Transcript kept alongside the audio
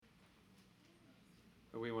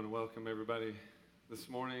We want to welcome everybody this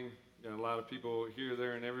morning. Got a lot of people here,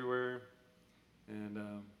 there, and everywhere. And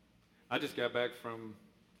I just got back from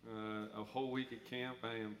a whole week at camp.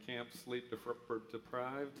 I am camp sleep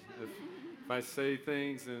deprived. If I say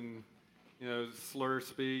things and slur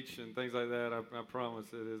speech and things like that, I promise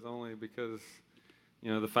it is only because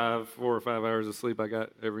the 4 or 5 hours of sleep I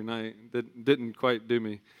got every night didn't quite do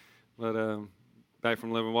me. But back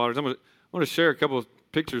from Living Waters, I want to share a couple of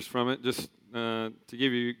pictures from it, just to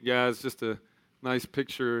give you guys just a nice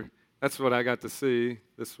picture. That's what I got to see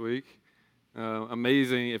this week.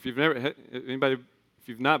 Amazing. If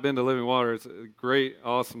you've not been to Living Water, it's a great,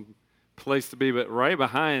 awesome place to be. But right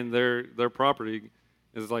behind their property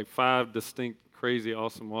is like 5 distinct, crazy,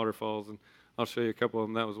 awesome waterfalls, and I'll show you a couple of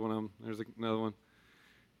them. That was one of them. There's another one.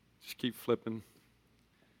 Just keep flipping.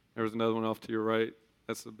 There was another one off to your right.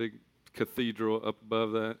 That's the big cathedral up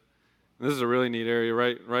above that. And this is a really neat area,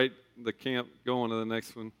 right the camp going to the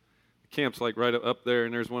next one. The camp's like right up there,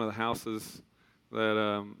 and there's one of the houses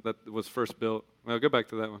that was first built. Well, go back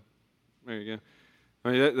to that one. There you go.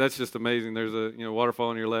 I mean, that's just amazing. There's a waterfall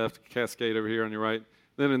on your left, cascade over here on your right.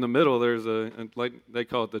 Then in the middle, there's like they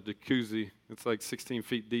call it the jacuzzi. It's like 16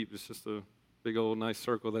 feet deep. It's just a big old nice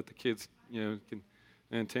circle that the kids can.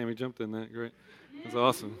 And Tammy jumped in that. Great. That's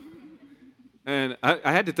awesome. And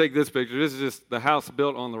I had to take this picture. This is just the house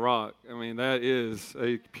built on the rock. I mean, that is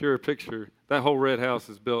a pure picture. That whole red house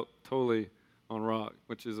is built totally on rock,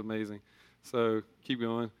 which is amazing. So keep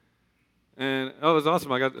going. And it was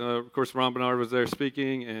awesome. I got, of course, Ron Bernard was there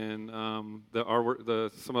speaking, and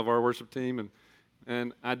some of our worship team,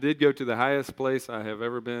 and I did go to the highest place I have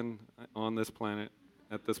ever been on this planet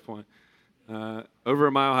at this point, over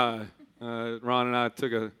a mile high. Ron and I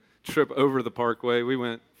took a trip over the Parkway. We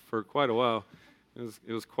went for quite a while.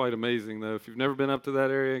 It was quite amazing, though. If you've never been up to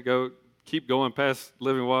that area, keep going past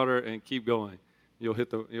Living Water and keep going. You'll hit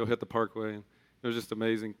the Parkway, and it was just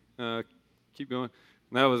amazing. Keep going.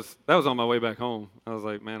 And that was on my way back home. I was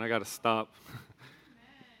like, man, I got to stop.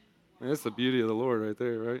 Man, that's the beauty of the Lord right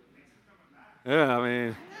there, right? Yeah, I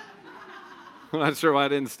mean, I'm not sure why I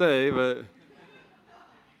didn't stay, but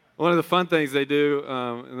one of the fun things they do,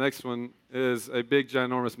 the next one, is a big,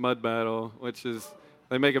 ginormous mud battle, which is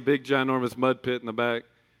they make a big, ginormous mud pit in the back.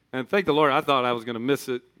 And thank the Lord, I thought I was going to miss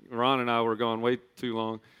it. Ron and I were gone way too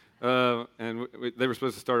long. And they were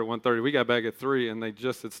supposed to start at 1:30. We got back at 3, and they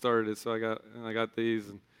just had started it. So I got these,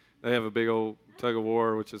 and they have a big old tug of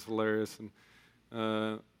war, which is hilarious.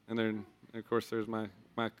 And then, of course, there's my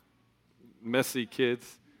messy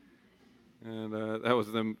kids. And that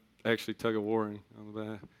was them actually tug of warring on the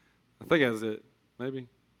back. I think that was it. Maybe?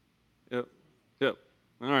 Yep.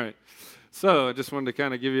 All right. So I just wanted to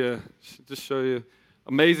kind of show you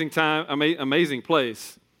amazing time, amazing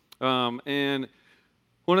place. And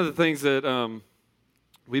one of the things that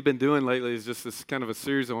we've been doing lately is just this kind of a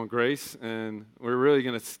series on grace, and we're really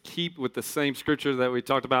going to keep with the same scripture that we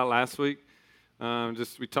talked about last week.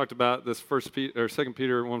 We talked about this 2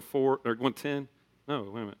 Peter 1:4 or 1:10. No,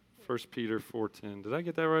 wait a minute. 1 Peter 4:10. Did I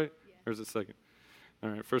get that right? Yeah. Or is it second? All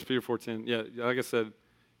right, 1 Peter 4:10. Yeah, like I said,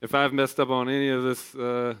 if I've messed up on any of this,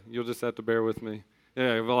 you'll just have to bear with me.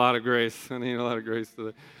 Yeah, I have a lot of grace. I need a lot of grace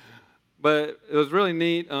today. But it was really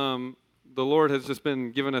neat. The Lord has just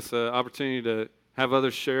been giving us an opportunity to have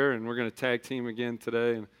others share, and we're going to tag team again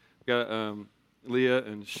today. And we've got Leah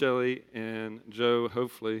and Shelly and Joe,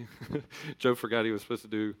 hopefully. Joe forgot he was supposed to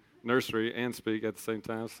do nursery and speak at the same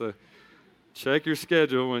time, so check your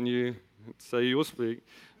schedule when you say you will speak.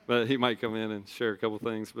 But he might come in and share a couple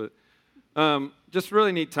things. But just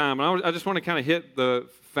really neat time. And I just want to kind of hit the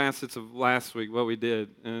facets of last week, what we did,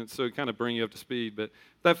 and so kind of bring you up to speed. But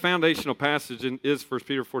that foundational passage is 1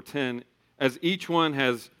 Peter 4:10. As each one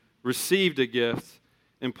has received a gift,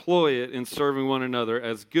 employ it in serving one another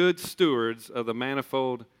as good stewards of the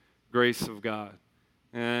manifold grace of God.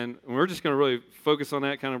 And we're just going to really focus on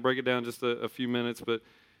that, kind of break it down just a few minutes. But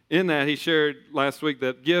in that, he shared last week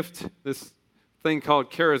that gift, this thing called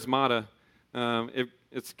charismata.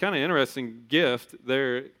 It's kind of interesting. Gift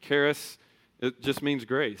there, charis, it just means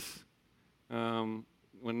grace.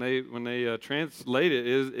 When they translate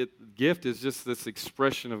it, gift is just this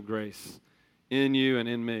expression of grace in you and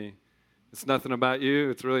in me. It's nothing about you.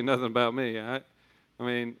 It's really nothing about me. I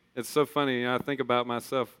mean, it's so funny. I think about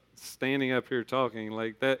myself standing up here talking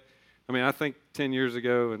like that. I mean, I think 10 years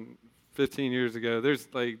ago and 15 years ago,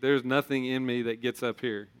 there's nothing in me that gets up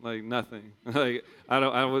here, like nothing. Like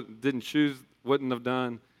didn't choose, wouldn't have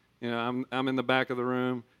done. I'm in the back of the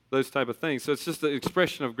room, those type of things. So it's just an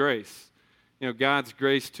expression of grace. God's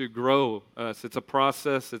grace to grow us. It's a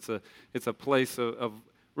process. It's a place of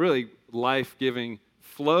really life-giving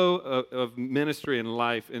flow of ministry and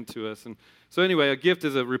life into us. And so anyway, a gift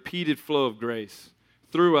is a repeated flow of grace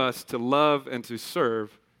through us to love and to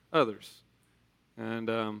serve others. And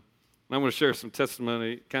I'm going to share some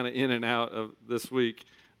testimony kind of in and out of this week.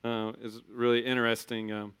 It's really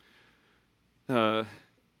interesting. I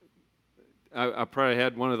probably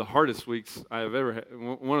had one of the hardest weeks I've ever had,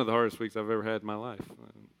 one of the hardest weeks I've ever had in my life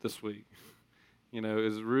this week. You know, it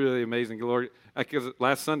was really amazing. Lord, because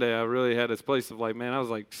last Sunday I really had this place of like, man, I was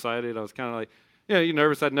like excited. I was kind of like, you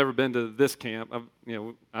nervous. I'd never been to this camp.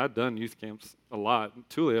 I'd done youth camps a lot.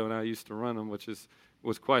 Tulio and I used to run them, which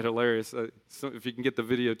was quite hilarious. So if you can get the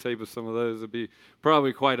videotape of some of those, it'd be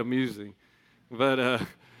probably quite amusing. But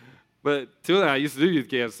Tulio and I used to do youth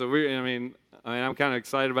camps, so I'm kind of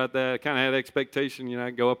excited about that. I kind of had expectation,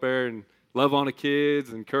 I'd go up there and love on the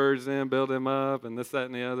kids, encourage them, build them up, and this, that,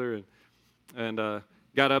 and the other. And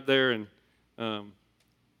got up there and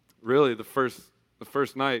really the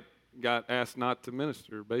first night got asked not to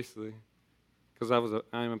minister, basically, because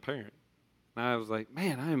I am a parent. And I was like,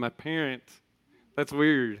 man, I am a parent. That's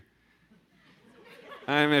weird.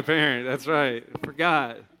 I am a parent. That's right. I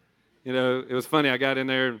forgot. It was funny. I got in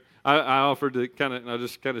there. I offered to I'll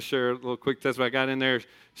just kind of share a little quick testimony. I got in there,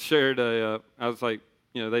 shared I was like,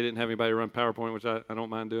 they didn't have anybody run PowerPoint, which I don't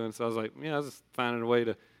mind doing. So I was like, I was just finding a way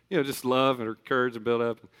to, just love and encourage and build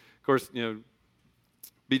up. And of course,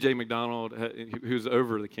 B.J. McDonald, who's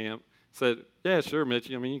over the camp, said, yeah, sure, Mitch.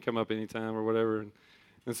 You can come up anytime or whatever.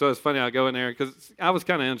 And so it's funny, I go in there because I was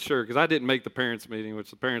kind of unsure because I didn't make the parents' meeting,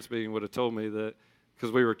 which the parents' meeting would have told me that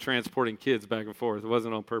because we were transporting kids back and forth. It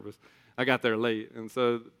wasn't on purpose. I got there late. And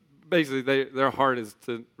so basically their heart is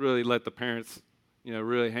to really let the parents,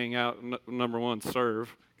 really hang out. Number one,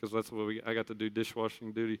 serve, because that's what I got to do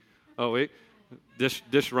dishwashing duty. Oh, wait,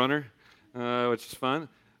 dish runner, which is fun.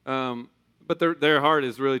 But their heart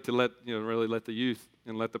is really to let the youth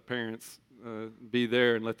and let the parents be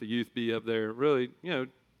there and let the youth be up there. Really,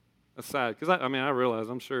 aside, because I realize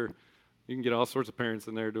I'm sure you can get all sorts of parents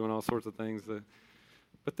in there doing all sorts of things.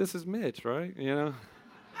 But this is Mitch, right?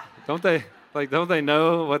 Don't they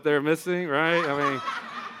know what they're missing, right?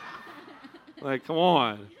 Come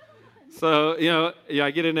on. So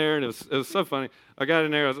I get in there and it was so funny. I got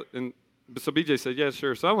in there so BJ said, yeah,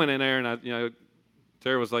 sure. So I went in there and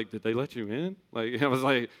Tara was like, did they let you in? I was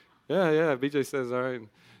like, yeah. BJ says, all right.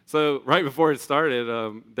 So right before it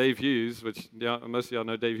started, Dave Hughes, which most of y'all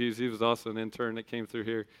know Dave Hughes, he was also an intern that came through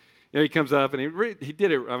here. He comes up and he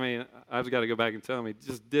did it. I've got to go back and tell him he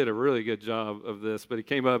just did a really good job of this. But he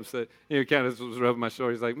came up and said, kind of was rubbing my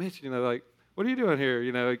shoulder. He's like, Mitch, what are you doing here?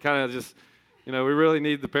 He kind of just, we really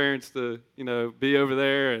need the parents to, be over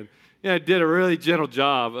there. And did a really gentle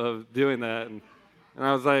job of doing that. And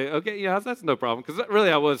I was like, okay, that's no problem. Because really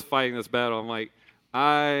I was fighting this battle. I'm like,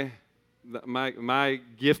 my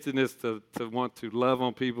giftedness to want to love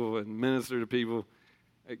on people and minister to people,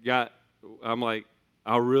 I'm like,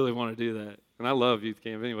 I really want to do that. And I love youth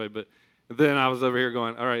camp anyway, but then I was over here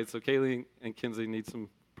going, all right, so Kaylee and Kinsey need some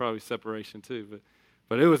probably separation too.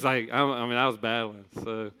 But it was like, I was battling.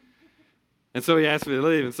 So he asked me to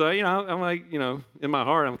leave. And so, I'm like, in my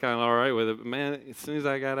heart, I'm kind of all right with it. But man, as soon as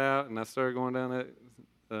I got out and I started going down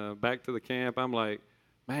that, back to the camp, I'm like,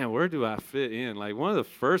 man, where do I fit in? One of the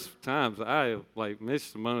first times Mitch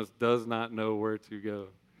Simonis does not know where to go.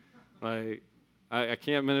 I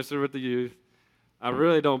can't minister with the youth. I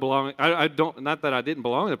really don't belong. I don't. Not that I didn't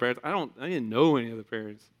belong to the parents. I didn't know any of the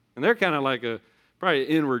parents, and they're kind of like probably an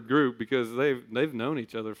inward group because they've known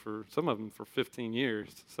each other for some of them for 15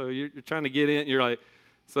 years. So you're trying to get in. You're like,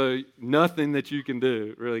 so nothing that you can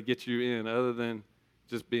do really gets you in other than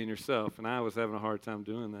just being yourself. And I was having a hard time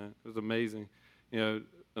doing that. It was amazing,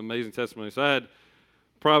 amazing testimony. So I had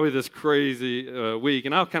probably this crazy week,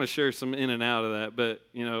 and I'll kind of share some in and out of that. But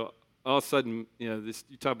all of a sudden, this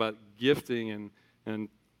you talk about gifting and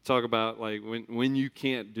talk about when you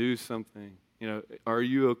can't do something, are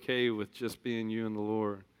you okay with just being you and the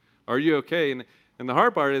Lord? Are you okay? And the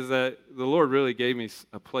hard part is that the Lord really gave me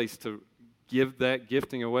a place to give that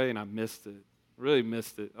gifting away, and I missed it. Really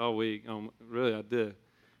missed it all week. Really, I did.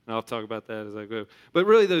 And I'll talk about that as I go. But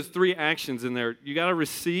really, those three actions in there, you got to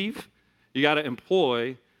receive, you got to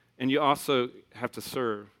employ, and you also have to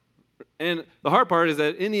serve. And the hard part is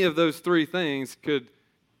that any of those three things could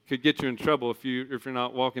get you in trouble if you're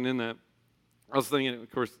not walking in that. I was thinking,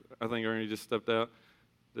 of course, I think Ernie just stepped out.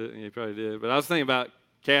 He probably did. But I was thinking about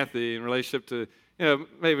Kathy in relationship to,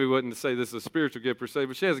 maybe we wouldn't say this is a spiritual gift per se,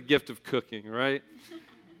 but she has a gift of cooking, right?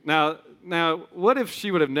 Now, what if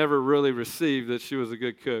she would have never really received that she was a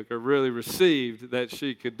good cook or really received that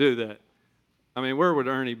she could do that? Where would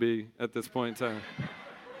Ernie be at this point in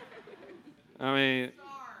time?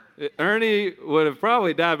 Ernie would have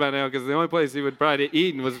probably died by now because the only place he would probably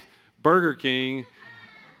eaten was Burger King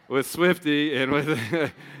with Swifty and with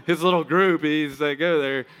his little group. He's like, go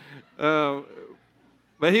there.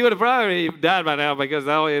 But he would have probably died by now because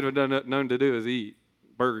all he had known to do is eat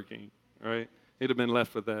Burger King, right? He'd have been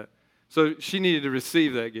left with that. So she needed to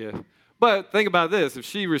receive that gift. But think about this. If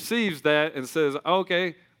she receives that and says,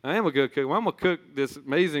 okay, I am a good cook. Well, I'm going to cook this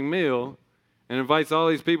amazing meal and invites all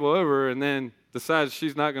these people over and then decides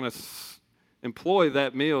she's not going to employ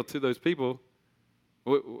that meal to those people.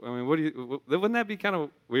 Wouldn't that be kind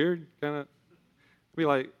of weird? Kind of be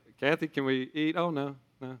like, Kathy, can we eat? Oh, no.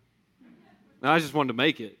 No, I just wanted to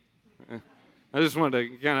make it. I just wanted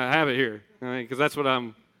to kind of have it here, because that's what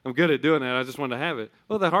I'm good at doing that. I just wanted to have it.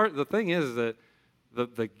 Well, the thing is that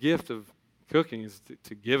the gift of cooking is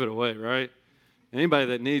to give it away, right? Anybody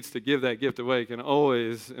that needs to give that gift away can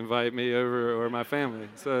always invite me over or my family.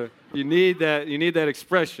 So you need that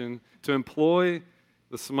expression to employ.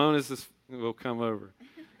 The Simonis will come over.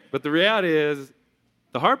 But the reality is,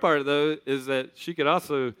 the hard part, though, is that she could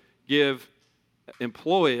also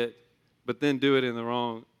employ it, but then do it in the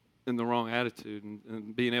wrong attitude,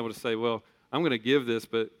 and being able to say, well, I'm going to give this,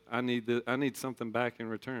 but I need something back in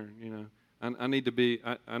return. I need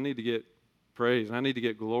to get praise. I need to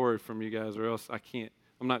get glory from you guys, or else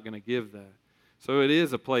I'm not going to give that. So it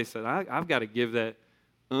is a place that I've got to give that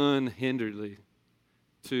unhinderedly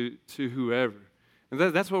to whoever. And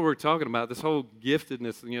that's what we're talking about, this whole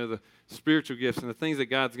giftedness, the spiritual gifts and the things that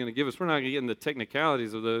God's going to give us. We're not going to get into the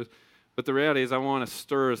technicalities of those, but the reality is I want to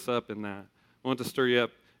stir us up in that. I want to stir you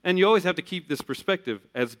up. And you always have to keep this perspective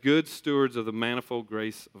as good stewards of the manifold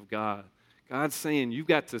grace of God. God's saying you've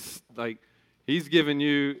got to, He's given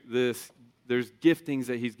you this, there's giftings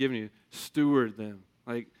that He's given you. Steward them.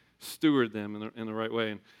 Steward them in the right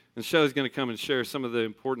way. And Shelley's going to come and share some of the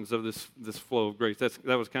importance of this flow of grace.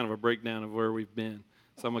 That was kind of a breakdown of where we've been.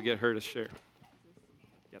 So I'm going to get her to share.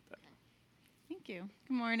 Got that. Thank you.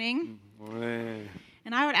 Good morning. Good morning.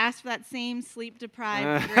 And I would ask for that same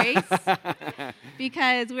sleep-deprived grace,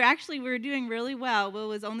 because we were doing really well. Will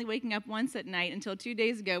was only waking up once at night until 2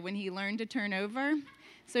 days ago when he learned to turn over.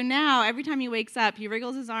 So now, every time he wakes up, he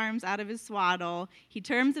wriggles his arms out of his swaddle, he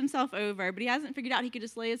turns himself over, but he hasn't figured out he could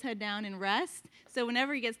just lay his head down and rest. So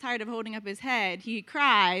whenever he gets tired of holding up his head, he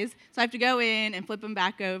cries, so I have to go in and flip him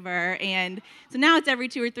back over. And so now it's every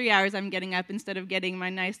 2 or 3 hours I'm getting up instead of getting my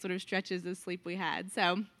nice sort of stretches of sleep we had.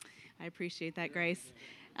 So I appreciate that, Grace.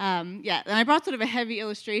 And I brought sort of a heavy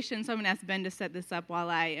illustration, so I'm going to ask Ben to set this up while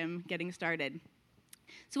I am getting started.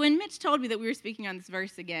 So when Mitch told me that we were speaking on this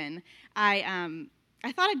verse again,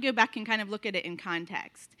 I thought I'd go back and kind of look at it in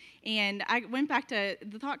context. And I went back to,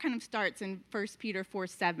 the thought kind of starts in 1 Peter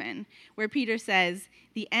 4:7, where Peter says,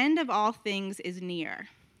 the end of all things is near.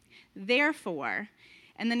 Therefore,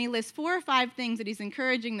 and then he lists 4 or 5 things that he's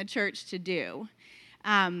encouraging the church to do.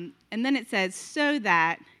 And then it says, so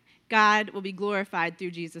that God will be glorified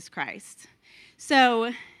through Jesus Christ.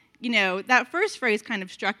 So, that first phrase kind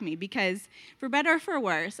of struck me because, for better or for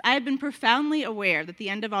worse, I have been profoundly aware that the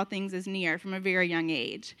end of all things is near from a very young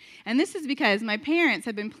age. And this is because my parents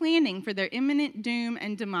have been planning for their imminent doom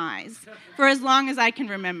and demise for as long as I can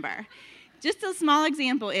remember. Just a small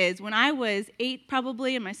example is, when I was 8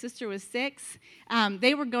 probably and my sister was 6,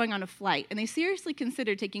 they were going on a flight, and they seriously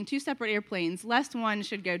considered taking 2 separate airplanes lest one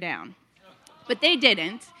should go down. But they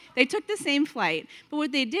didn't. They took the same flight. But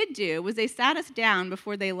what they did do was they sat us down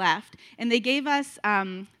before they left, and they gave us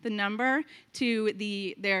the number to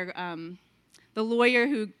the lawyer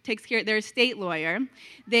who takes care, their estate lawyer.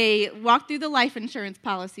 They walked through the life insurance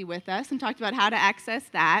policy with us and talked about how to access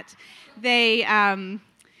that. They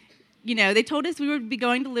they told us we would be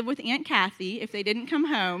going to live with Aunt Kathy if they didn't come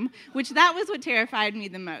home, which that was what terrified me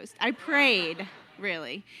the most. I prayed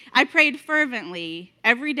fervently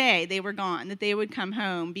every day they were gone that they would come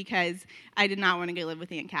home, because I did not want to go live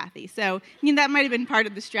with Aunt Kathy. So, that might have been part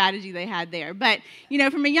of the strategy they had there. But,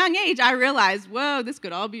 from a young age, I realized, whoa, this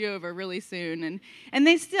could all be over really soon. And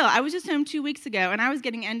I was just home 2 weeks ago, and I was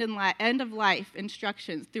getting end-of-life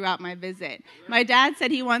instructions throughout my visit. My dad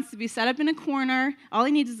said he wants to be set up in a corner. All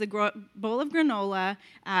he needs is a bowl of granola,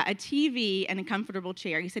 a TV, and a comfortable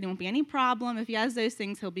chair. He said he won't be any problem. If he has those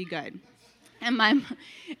things, he'll be good. And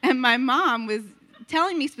my mom was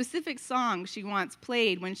telling me specific songs she wants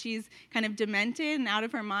played when she's kind of demented and out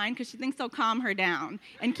of her mind, because she thinks they'll calm her down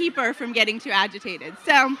and keep her from getting too agitated.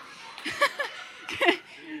 So,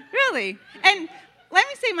 really. And let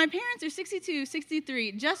me say, my parents are 62,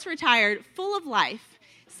 63, just retired, full of life.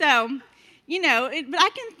 So, but I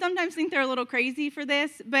can sometimes think they're a little crazy for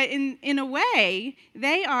this, but in a way,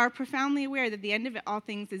 they are profoundly aware that the end of all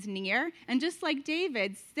things is near. And just like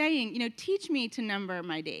David saying, teach me to number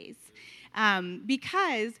my days.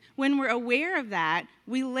 Because when we're aware of that,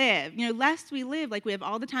 we live. Lest we live like we have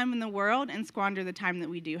all the time in the world and squander the time that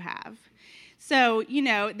we do have. So,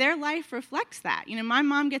 their life reflects that. My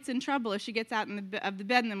mom gets in trouble if she gets out of the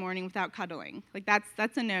bed in the morning without cuddling. Like,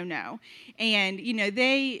 that's a no-no. And,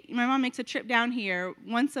 my mom makes a trip down here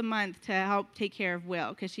once a month to help take care of Will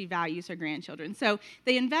because she values her grandchildren. So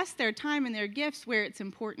they invest their time and their gifts where it's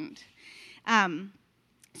important.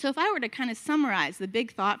 So if I were to kind of summarize the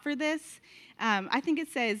big thought for this, I think it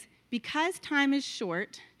says, because time is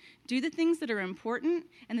short, do the things that are important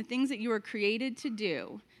and the things that you were created to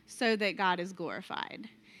do, so that God is glorified.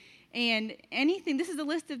 And this is a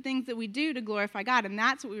list of things that we do to glorify God, and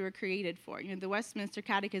that's what we were created for. The Westminster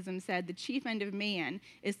Catechism said the chief end of man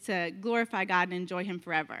is to glorify God and enjoy him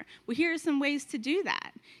forever. Well, here are some ways to do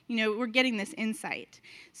that. We're getting this insight.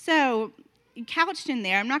 So, couched in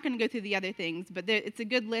there, I'm not going to go through the other things, but it's a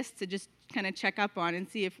good list to just kind of check up on and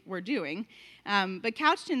see if we're doing. But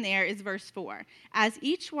couched in there is verse 4. As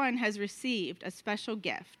each one has received a special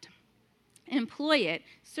gift, employ it,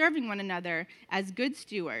 serving one another as good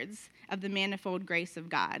stewards of the manifold grace of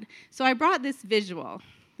God. So I brought this visual.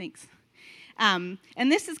 Thanks. And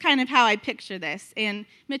this is kind of how I picture this. And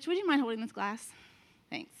Mitch, would you mind holding this glass?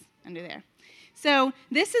 Thanks. Under there. So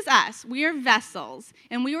this is us. We are vessels,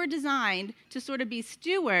 and we were designed to sort of be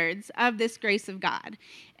stewards of this grace of God.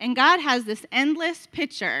 And God has this endless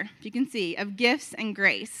pitcher, if you can see, of gifts and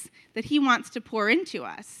grace that he wants to pour into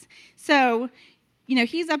us. So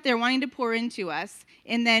he's up there wanting to pour into us,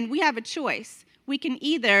 and then we have a choice. We can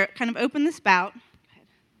either kind of open the spout. Go ahead.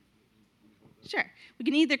 Sure. We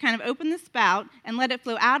can either kind of open the spout and let it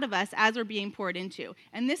flow out of us as we're being poured into.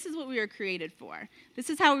 And this is what we were created for. This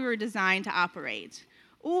is how we were designed to operate.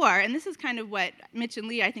 Or, and this is kind of what Mitch and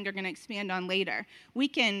Lee, I think, are going to expand on later, we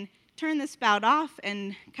can turn the spout off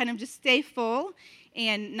and kind of just stay full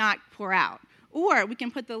and not pour out. Or we can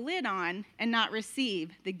put the lid on and not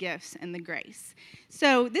receive the gifts and the grace.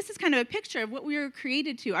 So this is kind of a picture of what we were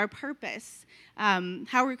created to, our purpose,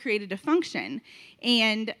 how we're created to function.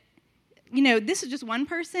 And, this is just one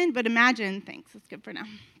person, but imagine, thanks, that's good for now.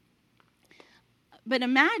 But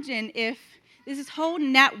imagine if this whole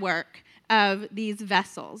network of these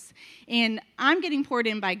vessels. And I'm getting poured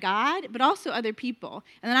in by God, but also other people.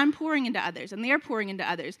 And then I'm pouring into others, and they're pouring into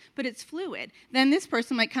others. But it's fluid. Then this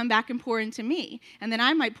person might come back and pour into me. And then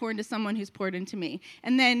I might pour into someone who's poured into me.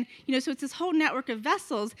 And then, so it's this whole network of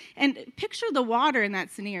vessels. And picture the water in that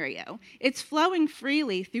scenario. It's flowing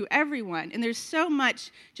freely through everyone. And there's so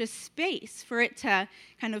much just space for it to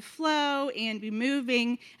kind of flow and be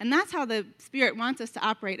moving. And that's how the Spirit wants us to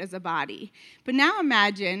operate as a body. But now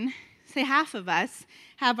imagine, say half of us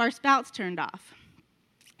have our spouts turned off.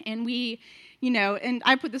 And we, and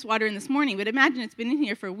I put this water in this morning, but imagine it's been in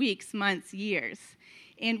here for weeks, months, years.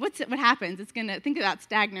 And what happens? It's going to, think about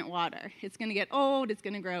stagnant water. It's going to get old, it's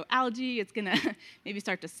going to grow algae, it's going to maybe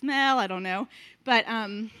start to smell, I don't know. But,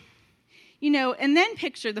 and then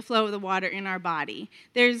picture the flow of the water in our body.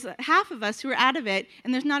 There's half of us who are out of it,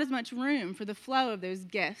 and there's not as much room for the flow of those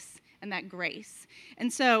gifts and that grace.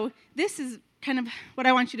 And so this is kind of what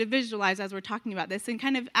I want you to visualize as we're talking about this, and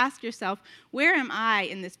kind of ask yourself, where am I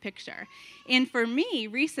in this picture? And for me,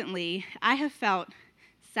 recently, I have felt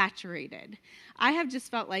saturated. I have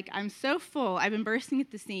just felt like I'm so full, I've been bursting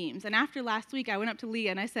at the seams. And after last week, I went up to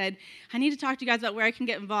Leah and I said, I need to talk to you guys about where I can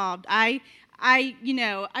get involved. I've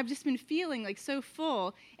just been feeling like so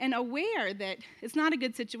full and aware that it's not a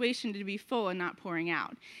good situation to be full and not pouring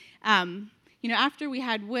out. After we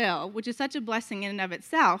had Will, which is such a blessing in and of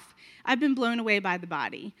itself, I've been blown away by the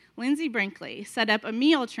body. Lindsay Brinkley set up a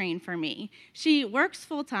meal train for me. She works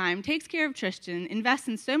full-time, takes care of Tristan, invests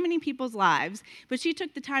in so many people's lives, but she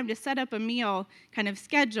took the time to set up a meal kind of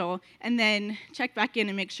schedule and then check back in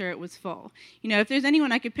and make sure it was full. If there's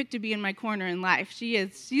anyone I could pick to be in my corner in life,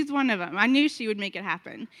 she's one of them. I knew she would make it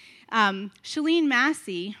happen. Shalene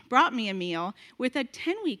Massey brought me a meal with a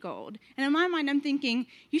 10-week-old. And in my mind, I'm thinking,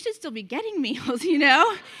 you should still be getting meals,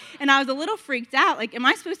 And I was a little freaked out. Like, am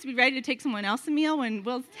I supposed to be ready to take someone else a meal when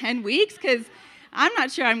Will's 10 weeks? Because I'm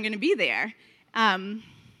not sure I'm going to be there.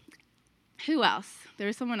 Who else? There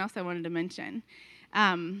was someone else I wanted to mention.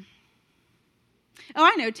 I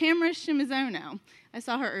know, Tamara Shimizono. I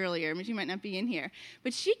saw her earlier, but she might not be in here.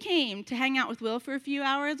 But she came to hang out with Will for a few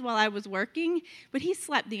hours while I was working, but he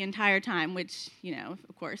slept the entire time, which,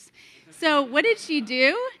 of course. So what did she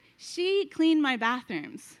do? She cleaned my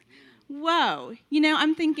bathrooms. Whoa.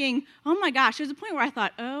 I'm thinking, oh my gosh, there's a point where I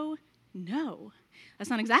thought, oh no. That's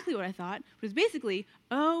not exactly what I thought, but it's basically,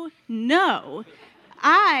 oh, no.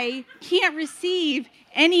 I can't receive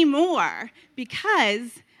any more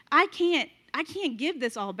because I can't give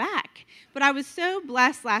this all back. But I was so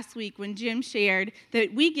blessed last week when Jim shared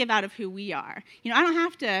that we give out of who we are. I don't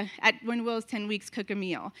have to, when Will's 10 weeks, cook a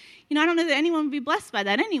meal. I don't know that anyone would be blessed by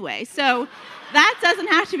that anyway. So that doesn't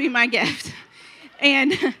have to be my gift.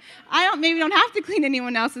 And I maybe don't have to clean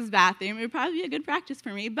anyone else's bathroom. It would probably be a good practice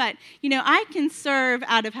for me. But, I can serve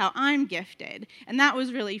out of how I'm gifted. And that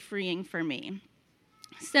was really freeing for me.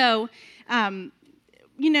 So, the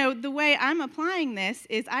way I'm applying this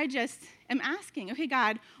is I just am asking, okay,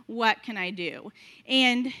 God, what can I do?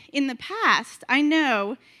 And in the past, I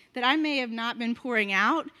know that I may have not been pouring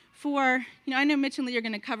out for, I know Mitch and Lee are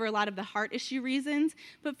going to cover a lot of the heart issue reasons,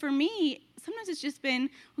 but for me, sometimes it's just been,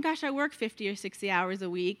 well, gosh, I work 50 or 60 hours a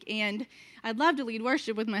week, and I'd love to lead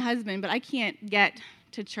worship with my husband, but I can't get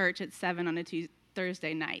to church at 7 on a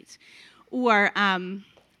Thursday night. Or, well,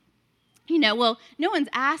 no one's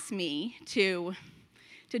asked me to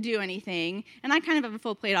do anything, and I kind of have a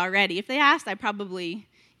full plate already. If they asked, I'd probably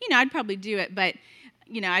do it, but,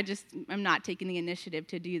 I'm not taking the initiative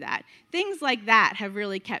to do that. Things like that have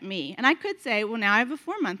really kept me. And I could say, well, now I have a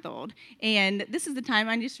 4-month-old, and this is the time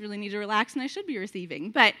I just really need to relax, and I should be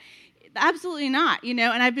receiving. But absolutely not, and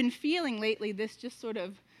I've been feeling lately this just sort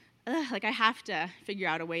of, like I have to figure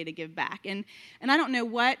out a way to give back. And I don't know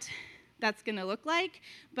what that's going to look like.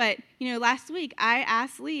 But, last week I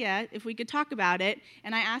asked Leah if we could talk about it,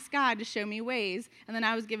 and I asked God to show me ways, and then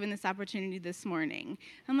I was given this opportunity this morning.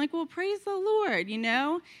 I'm like, well, praise the Lord,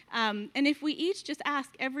 And if we each just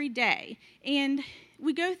ask every day, and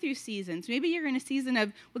we go through seasons. Maybe you're in a season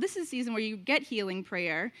of, well, this is a season where you get healing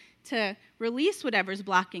prayer to release whatever's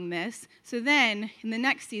blocking this, so then in the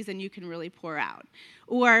next season you can really pour out.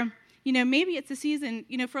 Or maybe it's a season,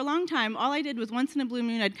 for a long time, all I did was once in a blue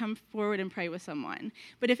moon, I'd come forward and pray with someone.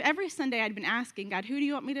 But if every Sunday I'd been asking, God, who do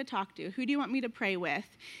you want me to talk to? Who do you want me to pray with?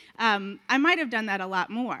 I might have done that a lot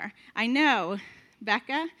more. I know,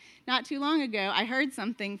 Becca, not too long ago, I heard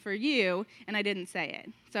something for you, and I didn't say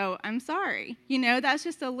it. So I'm sorry. That's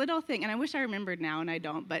just a little thing, and I wish I remembered now, and I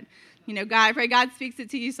don't. But, God, I pray God speaks it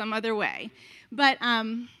to you some other way. But,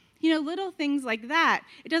 little things like that.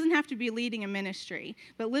 It doesn't have to be leading a ministry,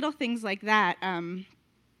 but little things like that,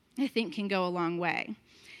 I think, can go a long way.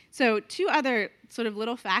 So 2 other sort of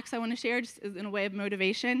little facts I want to share just in a way of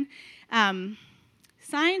motivation.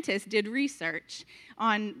 Scientists did research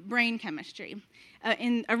on brain chemistry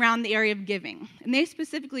around the area of giving. And they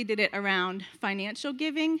specifically did it around financial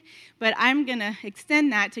giving, but I'm going to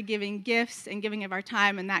extend that to giving gifts and giving of our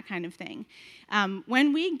time and that kind of thing.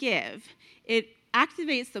 When we give, it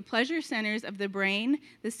activates the pleasure centers of the brain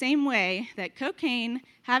the same way that cocaine,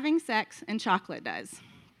 having sex, and chocolate does.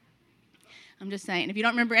 I'm just saying. If you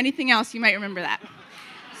don't remember anything else, you might remember that.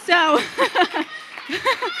 So,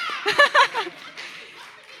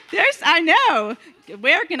 I know.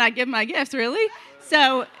 Where can I give my gifts, really?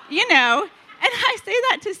 So, and I say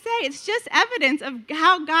that to say it's just evidence of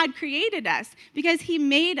how God created us, because he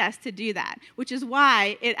made us to do that, which is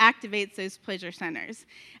why it activates those pleasure centers.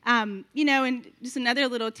 And just another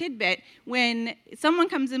little tidbit, when someone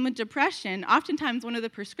comes in with depression, oftentimes one of the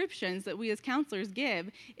prescriptions that we as counselors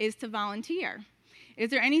give is to volunteer. Is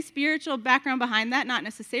there any spiritual background behind that? Not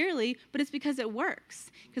necessarily, but it's because it works.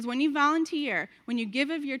 Because when you volunteer, when you give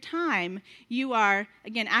of your time, you are,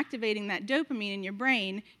 again, activating that dopamine in your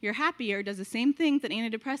brain. You're happier, does the same things that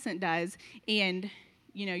antidepressant does, and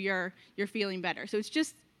you're feeling better. So it's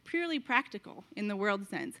just purely practical in the world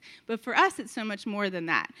sense. But for us, it's so much more than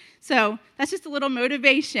that. So that's just a little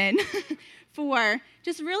motivation for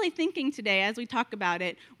just really thinking today as we talk about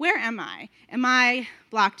it, where am I? Am I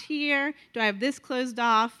blocked here? Do I have this closed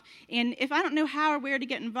off? And if I don't know how or where to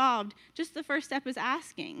get involved, just the first step is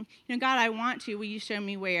asking, God, I want to. Will you show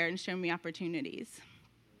me where and show me opportunities?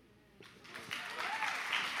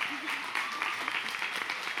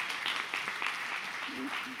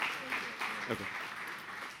 Okay.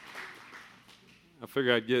 I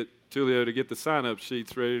figured I'd get Tulio to get the sign-up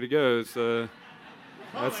sheets ready to go. So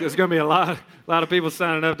it's going to be a lot of people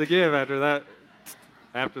signing up to give after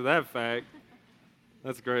that fact.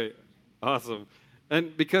 That's great, awesome.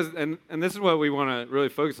 And because and this is what we want to really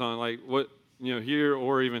focus on, like what here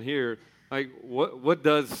or even here, like what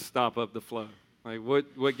does stop up the flow? Like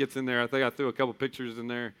what gets in there? I think I threw a couple pictures in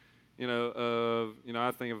there.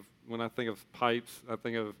 I think of when I think of pipes, I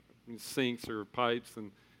think of sinks or pipes,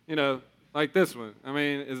 and like this one. I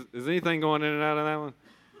mean, is anything going in and out of that one?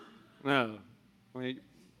 No.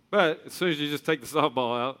 But as soon as you just take the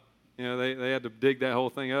softball out, they had to dig that whole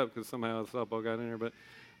thing up because somehow the softball got in there. But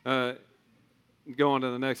Go on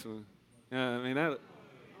to the next one. I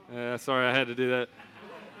mean, sorry, I had to do that.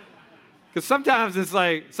 Because sometimes there's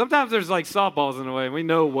like softballs in the way, and we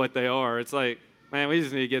know what they are. It's like, man, we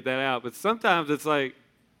just need to get that out. But sometimes it's like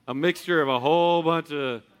a mixture of a whole bunch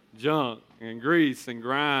of junk and grease and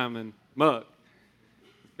grime and muck.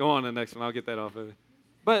 Go on to the next one. I'll get that off of it.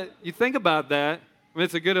 But you think about that. I mean,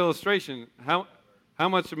 it's a good illustration. How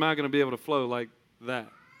much am I going to be able to flow like that?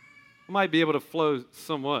 I might be able to flow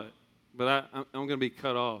somewhat, but I'm going to be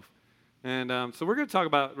cut off. And so we're going to talk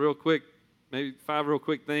about real quick, maybe 5 real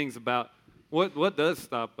quick things about what does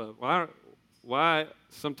stop us. Why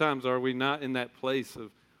sometimes are we not in that place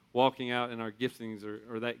of walking out in our giftings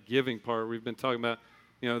or that giving part? We've been talking about,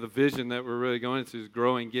 the vision that we're really going into is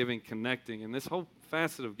growing, giving, connecting. And this whole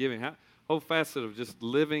facet of giving, whole facet of just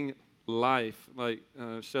living life, like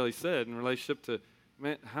Shelly said, in relationship to,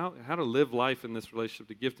 man, how to live life in this relationship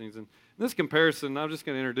to giftings. And in this comparison, I'm just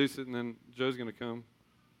going to introduce it, and then Joe's going to come.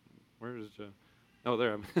 Where is Joe? Oh,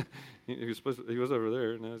 there. He was over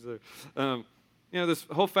there. Now he's there. This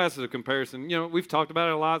whole facet of comparison, we've talked about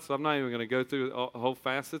it a lot, so I'm not even going to go through the whole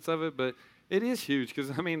facets of it, but it is huge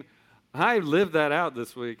because, I lived that out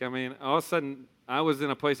this week. All of a sudden, I was in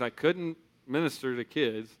a place I couldn't minister to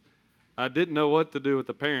kids. I didn't know what to do with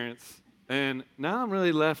the parents, and now I'm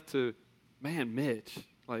really left to, man, Mitch,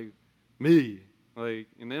 like me.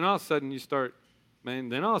 And then all of a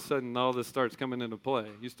sudden all this starts coming into play.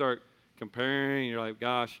 You start comparing, you're like,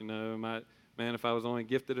 gosh, if I was only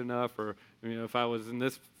gifted enough, or if I was in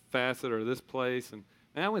this facet or this place, and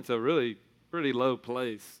I went to a really pretty low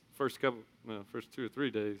place first 2 or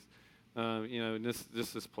 3 days,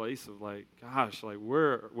 this place of like, gosh, like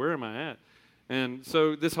where am I at? And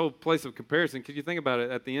so this whole place of comparison, could you think about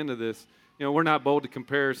it at the end of this? We're not bold to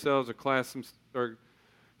compare ourselves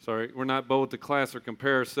we're not bold to class or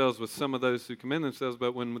compare ourselves with some of those who commend themselves,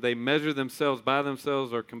 but when they measure themselves by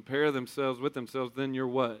themselves or compare themselves with themselves, then you're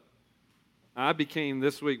what? I became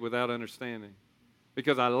this week without understanding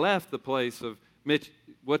because I left the place of, Mitch,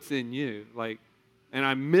 what's in you? And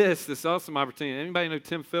I missed this awesome opportunity. Anybody know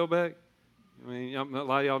Tim Philbeck? A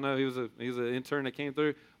lot of y'all know he was an intern that came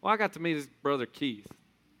through. Well, I got to meet his brother Keith.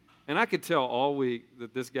 And I could tell all week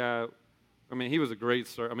that this guy, he was a great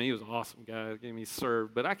server. He was an awesome guy. He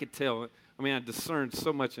served. But I could tell, I discerned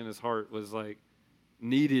so much in his heart was like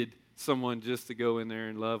needed someone just to go in there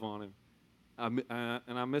and love on him.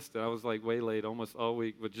 And I missed it. I was like waylaid almost all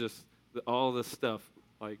week with just all this stuff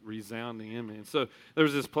like resounding in me. And so there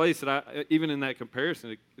was this place that even in that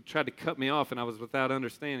comparison, it tried to cut me off, and I was without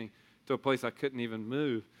understanding to a place I couldn't even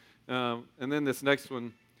move. And then this next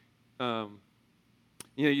one,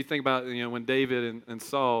 you think about, when David and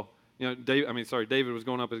Saul, David was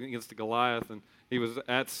going up against the Goliath, and he was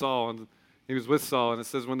at Saul, and he was with Saul, and it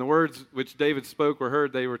says, when the words which David spoke were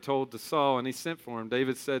heard, they were told to Saul, and he sent for him.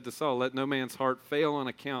 David said to Saul, let no man's heart fail on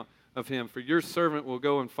account of him, for your servant will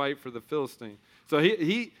go and fight for the Philistine. So I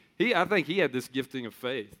think he had this gifting of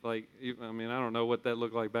faith. I don't know what that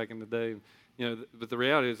looked like back in the day, but the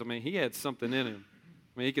reality is, he had something in him.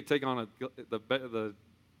 He could take on the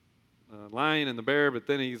lion and the bear, but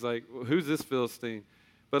then he's like, well, who's this Philistine?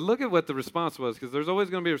 But look at what the response was, because there's always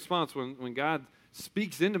going to be a response when God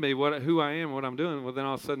speaks into me who I am, what I'm doing. Well, then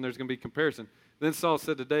all of a sudden there's going to be comparison. Then Saul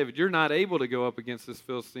said to David, you're not able to go up against this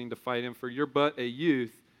Philistine to fight him, for you're but a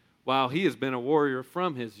youth, while he has been a warrior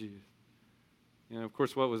from his youth. Of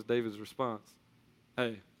course, what was David's response?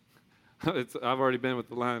 Hey, I've already been with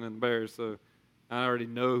the lion and the bear, so I already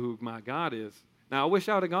know who my God is. Now, I wish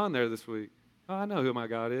I would have gone there this week. Oh, I know who my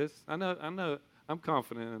God is. I know. I'm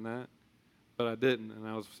confident in that. But I didn't,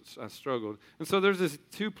 and I struggled. And so there's these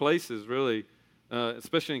 2 places, really,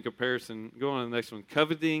 especially in comparison. Go on to the next one.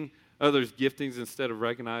 Coveting others' giftings instead of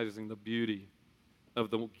recognizing the beauty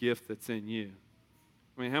of the gift that's in you.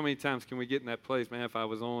 How many times can we get in that place, man, if I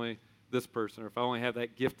was only this person, or if I only had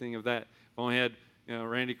that gifting of that, if I only had,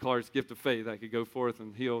 Randy Clark's gift of faith, I could go forth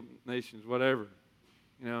and heal nations, whatever.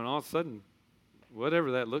 And all of a sudden,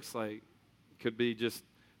 whatever that looks like could be just,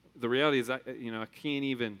 the reality is, I can't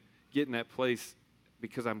even get in that place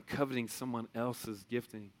because I'm coveting someone else's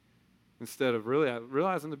gifting instead of really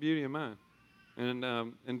realizing the beauty of mine. And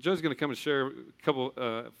Joe's going to come and share a couple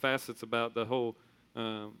facets about the whole,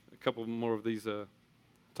 a couple more of these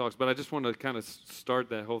talks. But I just wanted to kind of start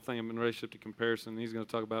that whole thing in relationship to comparison. He's going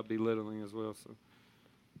to talk about belittling as well. So,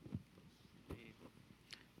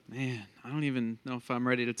 man, I don't even know if I'm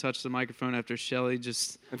ready to touch the microphone after Shelly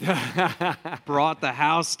just brought the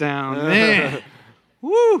house down. Man,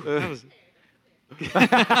 woo! That was.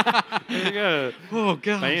 There you go. Oh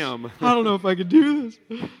gosh. Bam. I don't know if I could do this.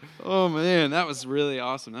 Oh man, that was really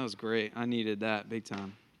awesome. That was great. I needed that big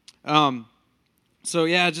time. So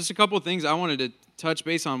yeah, just a couple of things I wanted to touch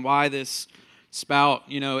base on why this spout,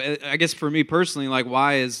 I guess for me personally, like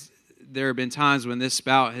why is there have been times when this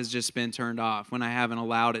spout has just been turned off, when I haven't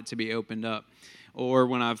allowed it to be opened up, or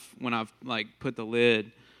when I've like put the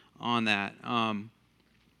lid on that.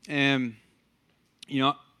 And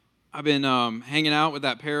I've been hanging out with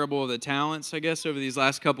that parable of the talents, I guess, over these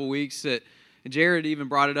last couple weeks. That Jared even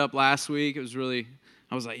brought it up last week. It was really,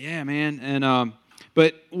 I was like, yeah, man. And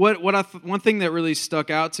but one thing that really stuck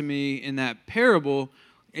out to me in that parable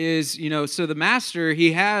is, so the master,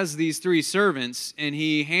 he has these 3 servants, and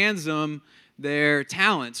he hands them their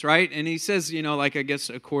talents, right? And he says, like, I guess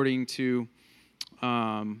according to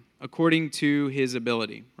his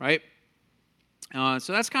ability, right?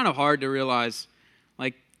 So that's kind of hard to realize.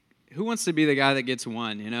 Like, who wants to be the guy that gets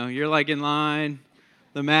 1? You're like in line.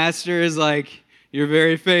 The master is like, you're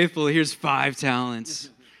very faithful. Here's 5 talents.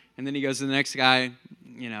 And then he goes to the next guy,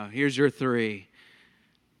 here's your 3.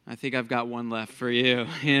 I think I've got 1 left for you,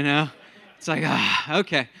 It's like,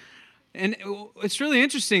 okay. And it's really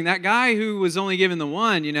interesting. That guy who was only given the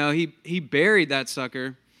 1, he buried that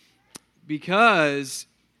sucker because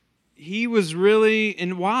he was really,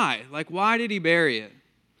 and why? Like, why did he bury it?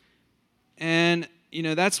 And,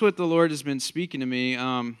 that's what the Lord has been speaking to me.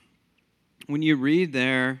 When you read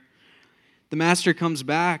there, the master comes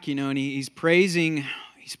back, and he's praising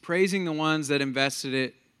the ones that invested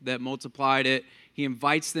it, that multiplied it. He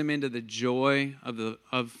invites them into the joy of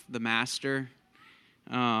the master.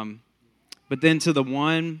 But then to the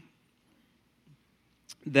one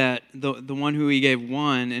that the one who he gave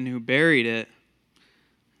 1 and who buried it,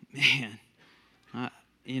 man,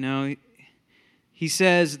 he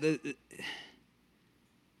says,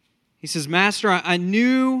 Master, I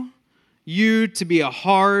knew you to be a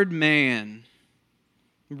hard man,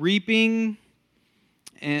 reaping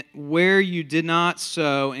where you did not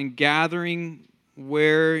sow, and gathering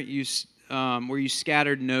where you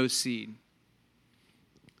scattered no seed.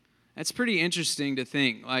 That's pretty interesting to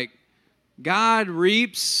think. Like, God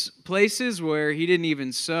reaps places where he didn't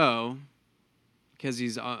even sow, because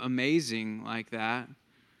he's amazing like that.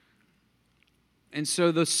 And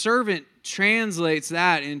so the servant translates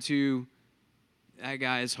that into, that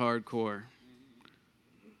guy is hardcore,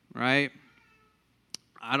 right?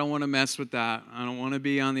 I don't want to mess with that. I don't want to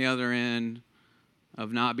be on the other end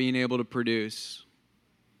of not being able to produce,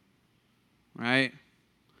 right?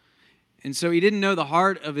 And so he didn't know the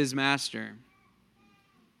heart of his master.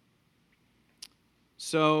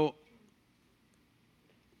 So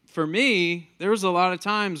for me, there was a lot of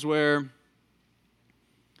times where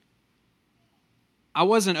I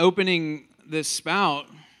wasn't opening this spout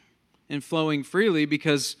and flowing freely,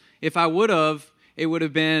 because if I would have, it would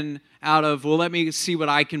have been out of, well, let me see what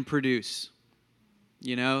I can produce.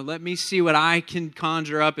 Let me see what I can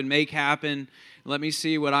conjure up and make happen. Let me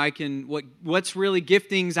see what's really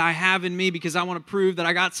giftings I have in me, because I want to prove that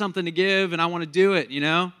I got something to give and I want to do it,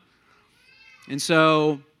 And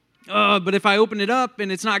so, but if I open it up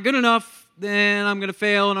and it's not good enough, then I'm going to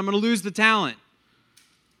fail and I'm going to lose the talent,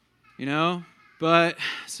 But,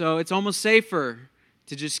 so it's almost safer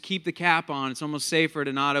to just keep the cap on. It's almost safer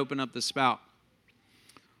to not open up the spout.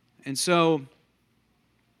 And so,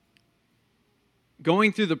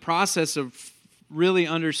 going through the process of really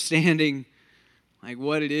understanding like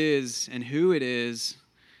what it is and who it is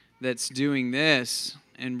that's doing this,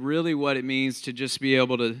 and really what it means to just be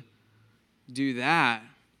able to do that,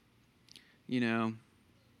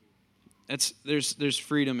 there's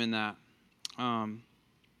freedom in that.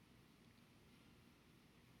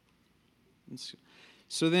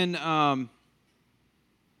 So then, there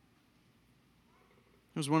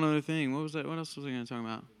was one other thing. What was that? What else was I going to talk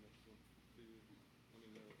about?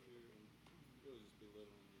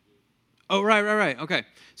 Oh, right. Okay.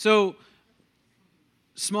 So,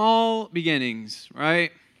 small beginnings,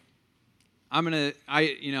 right?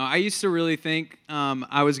 I used to really think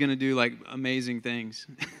I was going to do like amazing things.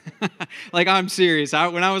 Like, I'm serious.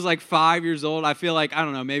 When I was like 5 years old, I feel like, I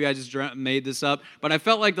don't know, maybe I just made this up, but I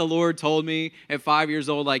felt like the Lord told me at 5 years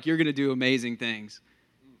old, like, you're going to do amazing things.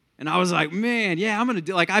 And I was like, man, yeah, I'm going to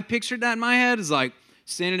do, like, I pictured that in my head as like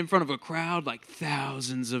standing in front of a crowd, like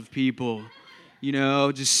thousands of people,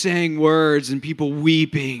 just saying words and people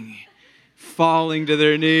weeping, falling to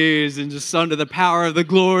their knees and just under the power of the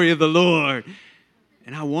glory of the Lord.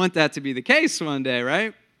 And I want that to be the case one day,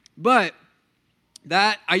 right? But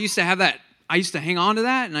I used to hang on to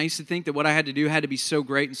that, and I used to think that what I had to do had to be so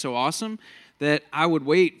great and so awesome that I would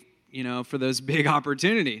wait, for those big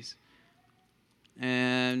opportunities.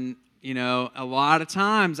 And, a lot of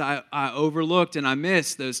times I overlooked and I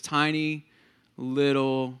missed those tiny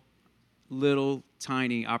little little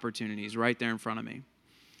tiny opportunities right there in front of me.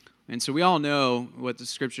 And so we all know what the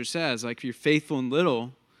scripture says. Like, if you're faithful in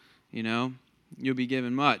little, you'll be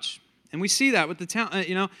given much. And we see that with the talent.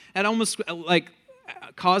 It almost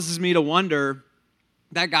causes me to wonder,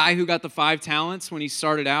 that guy who got the 5 talents when he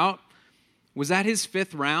started out, was that his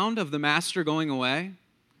 5th round of the master going away?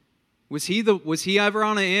 Was he ever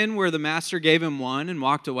on an inn where the master gave him 1 and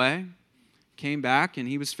walked away? Came back and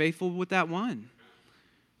he was faithful with that 1.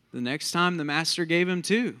 The next time the master gave him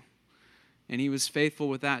 2, and he was faithful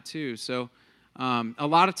with that too. So a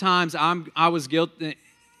lot of times I was guilty,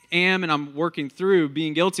 and I'm working through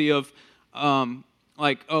being guilty of that's,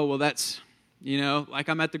 like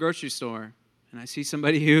I'm at the grocery store and I see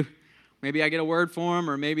somebody who maybe I get a word for them,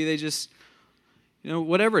 or maybe they just,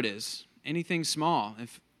 whatever it is, anything small.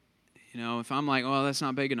 If I'm like, oh, that's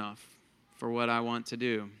not big enough for what I want to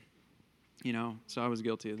do, so I was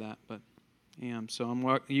guilty of that, but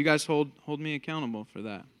so you guys hold me accountable for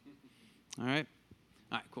that. All right,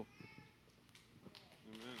 cool.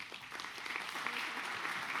 Amen.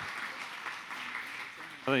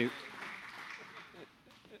 I think,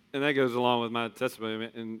 and that goes along with my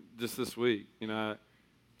testimony. And just this week,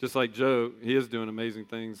 just like Joe, he is doing amazing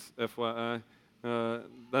things. FYI,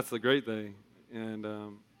 that's the great thing. And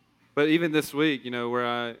but even this week,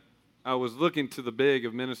 where I was looking to the big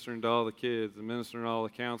of ministering to all the kids and ministering to all the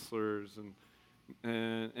counselors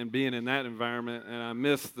and being in that environment, and I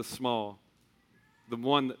missed the small. The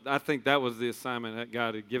one, I think that was the assignment that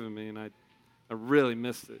God had given me, and I really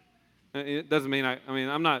missed it. And it doesn't mean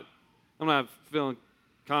I'm not feeling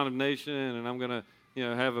condemnation, and I'm gonna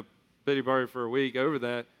have a pity party for a week over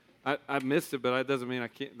that. I missed it, but that doesn't mean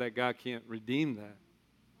that God can't redeem that.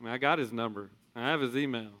 I got his number. I have his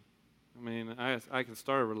email. I can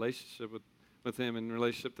start a relationship with him in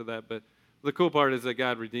relationship to that. But the cool part is that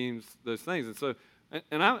God redeems those things. And so,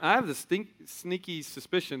 and I have this sneaky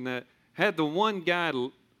suspicion that had the one guy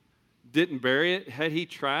didn't bury it, had he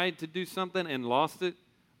tried to do something and lost it,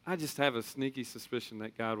 I just have a sneaky suspicion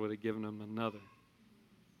that God would have given him another.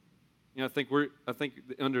 I think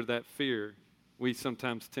under that fear, we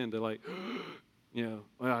sometimes tend to well,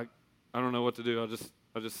 I don't know what to do. I'll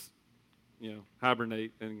just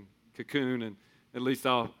hibernate and cocoon, and at least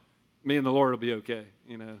me and the Lord will be okay,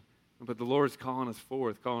 But the Lord's calling us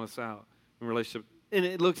forth, calling us out in relationship, and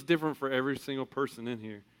it looks different for every single person in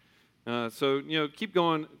here. So keep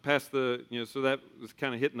going past the, so that was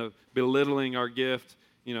kind of hitting belittling our gift.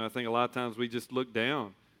 I think a lot of times we just look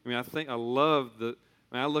down. I love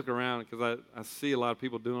I look around because I see a lot of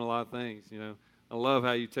people doing a lot of things. I love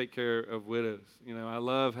how you take care of widows. I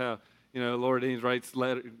love how Laura Dean writes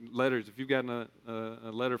letters. If you've gotten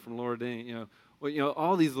a letter from Laura Dean,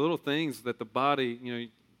 all these little things that the body, you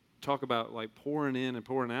talk about like pouring in and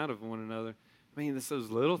pouring out of one another. It's those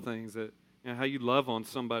little things that, how you love on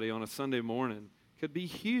somebody on a Sunday morning could be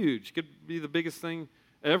huge. Could be the biggest thing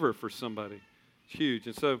ever for somebody. It's huge.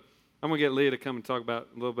 And so I'm going to get Leah to come and talk a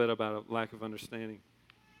little bit about a lack of understanding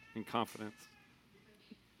and confidence.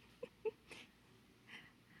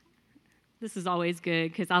 This is always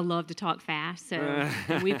good because I love to talk fast, so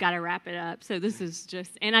we've got to wrap it up. So this is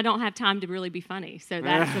and I don't have time to really be funny, so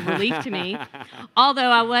that's a relief to me. Although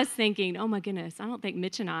I was thinking, oh my goodness, I don't think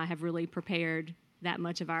Mitch and I have really prepared that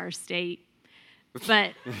much of our estate.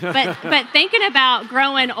 But thinking about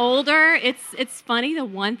growing older, it's funny. The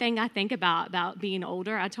one thing I think about being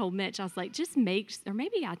older, I told Mitch, I was like, I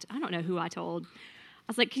don't know who I told. I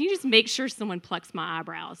was like, can you just make sure someone plucks my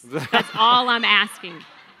eyebrows? That's all I'm asking.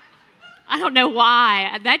 I don't know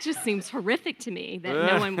why. That just seems horrific to me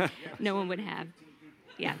that no one would have.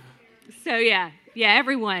 Yeah. So yeah,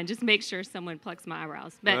 everyone, just make sure someone plucks my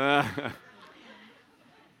eyebrows. But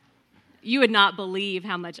you would not believe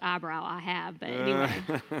how much eyebrow I have. But anyway,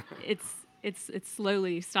 it's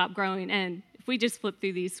slowly stopped growing. And if we just flip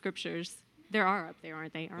through these scriptures, there are up there,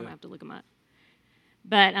 aren't they? Or I'm going to have to look them up.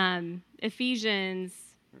 But Ephesians,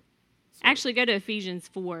 actually go to Ephesians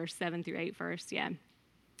 4, 7 through 8 first, yeah.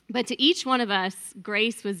 But to each one of us,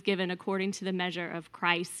 grace was given according to the measure of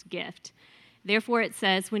Christ's gift. Therefore it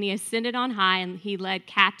says, when he ascended on high and he led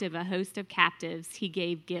captive a host of captives, he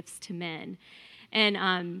gave gifts to men. And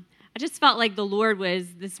I just felt like the Lord was,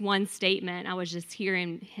 this one statement I was just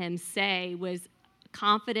hearing him say was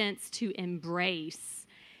confidence to embrace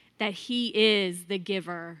that he is the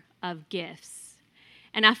giver of gifts.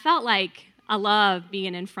 And I felt like I love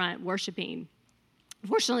being in front worshiping.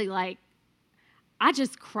 Fortunately, I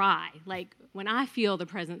just cry. When I feel the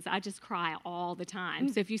presence, I just cry all the time.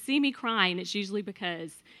 So if you see me crying, it's usually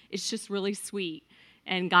because it's just really sweet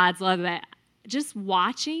and God's love. That just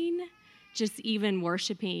watching, just even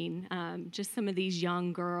worshiping, just some of these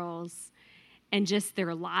young girls and just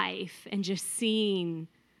their life and just seeing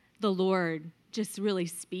the Lord just really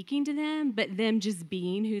speaking to them, but them just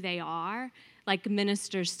being who they are, like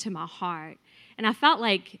ministers to my heart. And I felt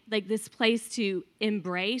like this place to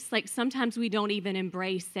embrace, like sometimes we don't even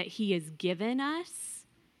embrace that he has given us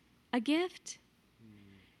a gift.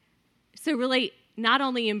 So really not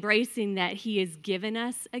only embracing that he has given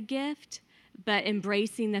us a gift, but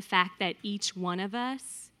embracing the fact that each one of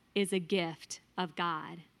us is a gift of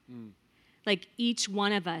God. Like each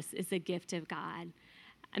one of us is a gift of God.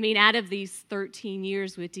 I mean, out of these 13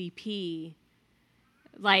 years with DP,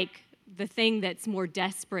 like the thing that's more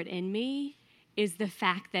desperate in me is the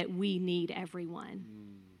fact that we need everyone.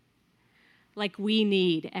 Like we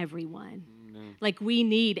need everyone. Like we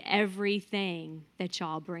need everything that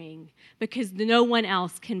y'all bring, because no one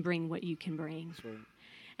else can bring what you can bring. That's right.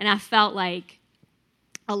 And I felt like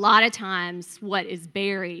a lot of times what is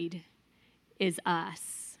buried is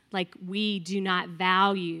us. Like we do not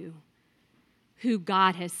value who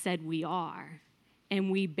God has said we are,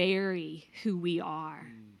 and we bury who we are.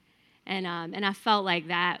 And I felt like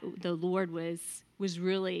that the Lord was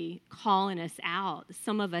really calling us out,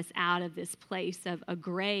 some of us out of this place of a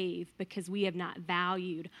grave, because we have not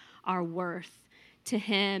valued our worth to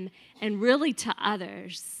him and really to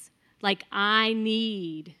others. Like I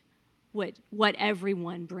need what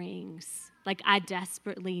everyone brings. Like I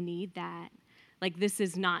desperately need that. Like this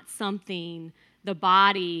is not something the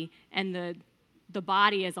body and the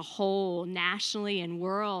body as a whole, nationally and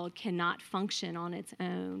world, cannot function on its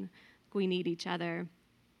own. We need each other.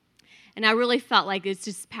 And I really felt like it's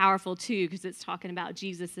just powerful, too, because it's talking about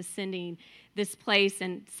Jesus ascending this place,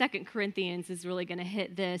 and 2 Corinthians is really going to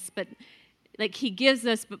hit this. But, like, he gives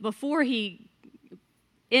us, but before he,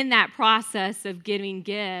 in that process of giving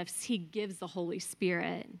gifts, he gives the Holy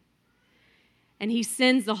Spirit. And he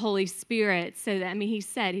sends the Holy Spirit so that, he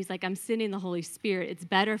said, he's like, I'm sending the Holy Spirit. It's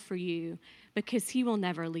better for you because he will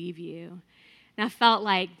never leave you. And I felt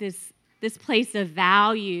like this place of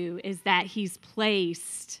value is that he's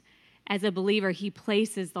placed, as a believer, he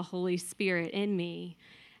places the Holy Spirit in me.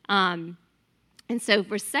 And so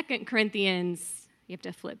for 2 Corinthians, you have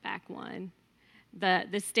to flip back one.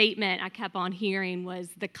 The statement I kept on hearing was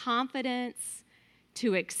the confidence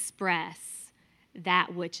to express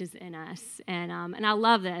that which is in us. And I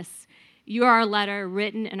love this. You are a letter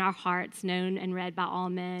written in our hearts, known and read by all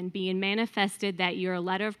men, being manifested that you're a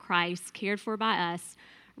letter of Christ, cared for by us,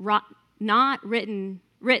 not written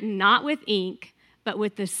not with ink, but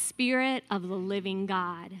with the Spirit of the living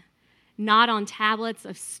God, not on tablets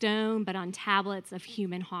of stone, but on tablets of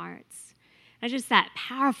human hearts. And just that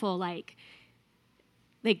powerful, like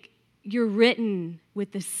you're written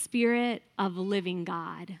with the Spirit of the living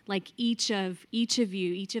God. Like each of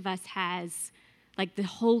us has, like the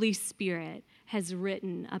Holy Spirit has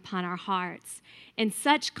written upon our hearts. And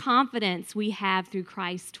such confidence we have through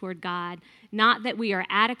Christ toward God, not that we are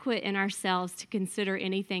adequate in ourselves to consider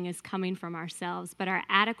anything as coming from ourselves, but our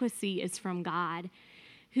adequacy is from God,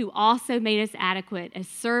 who also made us adequate as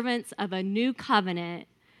servants of a new covenant,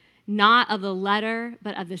 not of the letter,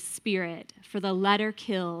 but of the Spirit. For the letter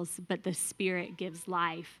kills, but the Spirit gives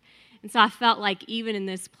life. And so I felt like even in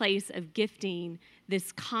this place of gifting,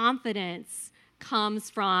 this confidence comes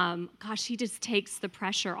from, gosh, he just takes the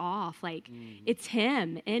pressure off. Like, it's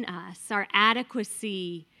him in us. Our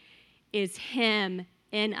adequacy is him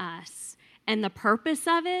in us. And the purpose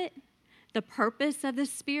of it, the purpose of the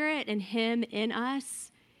Spirit and him in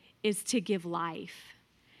us is to give life.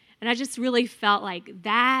 And I just really felt like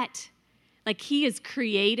that, like he has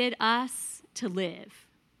created us to live.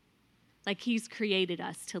 Like he's created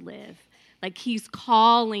us to live. Like he's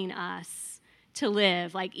calling us to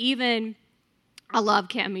live. Like even, I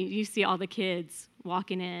love, you see all the kids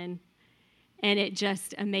walking in, and it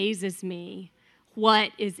just amazes me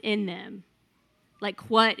what is in them. Like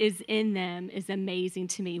what is in them is amazing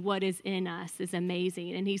to me. What is in us is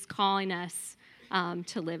amazing. And he's calling us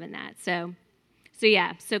to live in that. So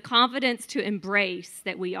confidence to embrace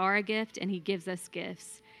that we are a gift and he gives us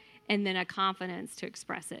gifts, and then a confidence to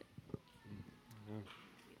express it.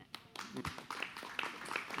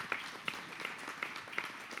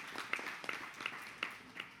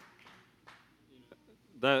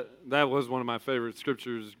 That was one of my favorite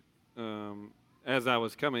scriptures as I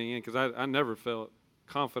was coming in, because I never felt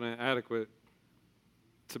confident, adequate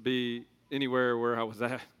to be anywhere where I was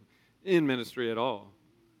at in ministry at all.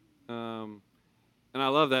 And I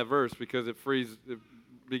love that verse because it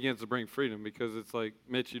begins to bring freedom, because it's like,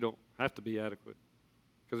 Mitch, you don't have to be adequate,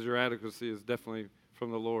 because your adequacy is definitely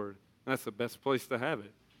from the Lord. And that's the best place to have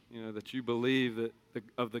it, that you believe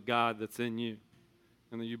of the God that's in you,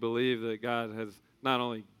 and that you believe that God has not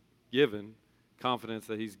only given, confidence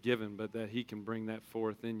that he's given, but that he can bring that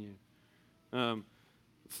forth in you. So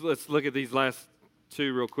let's look at these last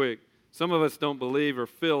two real quick. Some of us don't believe or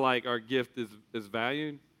feel like our gift is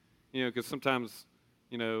valued, because sometimes,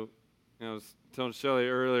 I was telling Shelley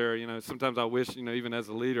earlier, sometimes I wish, even as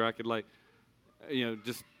a leader, I could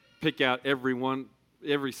just pick out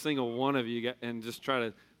every single one of you and just try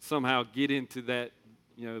to somehow get into that,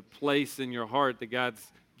 place in your heart that God's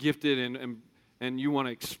gifted and you want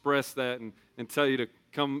to express that and tell you to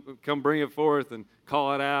come bring it forth and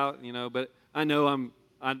call it out, but I know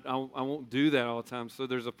I won't do that all the time. So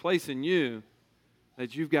there's a place in you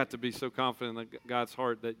that you've got to be so confident in God's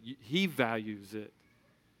heart that he values it.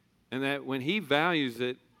 And that when he values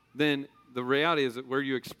it, then the reality is that where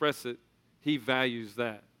you express it, he values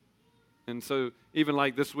that. And so even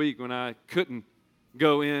like this week when I couldn't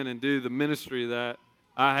go in and do the ministry that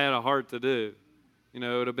I had a heart to do, it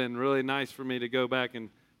would have been really nice for me to go back and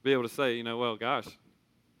be able to say, well, gosh,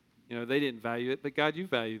 they didn't value it, but God, you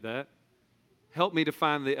value that. Help me to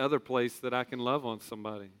find the other place that I can love on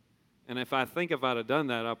somebody. And if I'd have done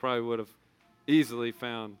that, I probably would have easily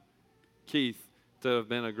found Keith to have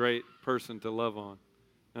been a great person to love on,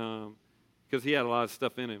 because he had a lot of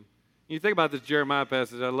stuff in him. You think about this Jeremiah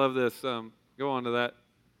passage. I love this. Go on to that.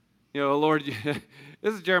 Lord,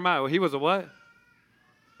 this is Jeremiah. Well, he was a what?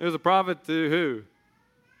 He was a prophet to who?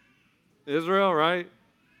 Israel, right?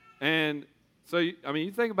 And so,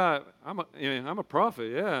 you think about, I'm a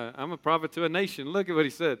prophet, yeah. I'm a prophet to a nation. Look at what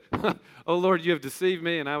he said. Oh, Lord, you have deceived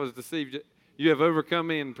me, and I was deceived. You have overcome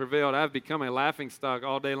me and prevailed. I've become a laughingstock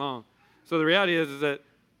all day long. So the reality is that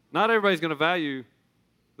not everybody's going to value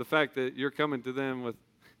the fact that you're coming to them with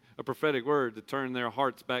a prophetic word to turn their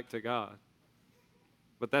hearts back to God.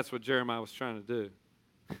 But that's what Jeremiah was trying to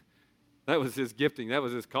do. That was his gifting. That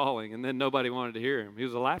was his calling. And then nobody wanted to hear him. He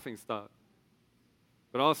was a laughingstock.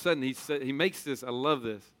 But all of a sudden, he makes this, I love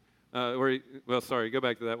this. Go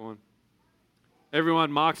back to that one.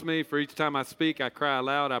 Everyone mocks me. For each time I speak, I cry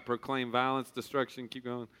aloud. I proclaim violence, destruction. Keep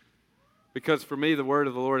going. Because for me, the word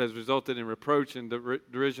of the Lord has resulted in reproach and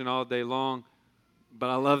derision all day long. But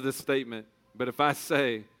I love this statement. But if I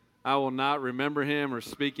say, I will not remember him or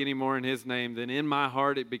speak anymore in his name, then in my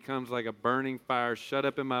heart it becomes like a burning fire shut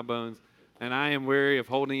up in my bones, and I am weary of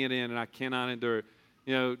holding it in, and I cannot endure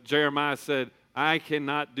it. Jeremiah said, I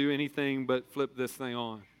cannot do anything but flip this thing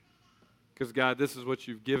on. Because, God, this is what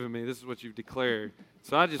you've given me. This is what you've declared.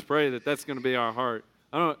 So I just pray that that's going to be our heart.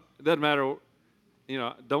 It doesn't matter,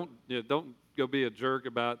 don't go be a jerk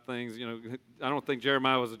about things. I don't think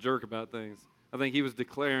Jeremiah was a jerk about things. I think he was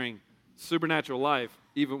declaring supernatural life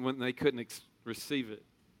even when they couldn't receive it.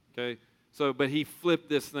 Okay? So, but he flipped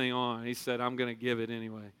this thing on. He said, I'm going to give it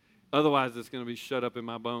anyway. Otherwise, it's going to be shut up in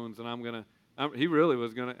my bones, and he really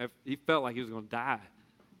was going to, he felt like he was going to die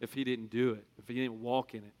if he didn't do it, if he didn't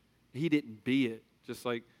walk in it. He didn't be it, just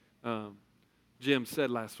like Jim said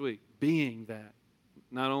last week, being that.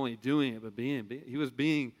 Not only doing it, but being. He was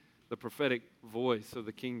being the prophetic voice of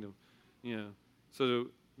the kingdom. So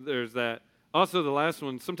there's that. Also, the last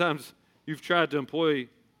one, sometimes you've tried to employ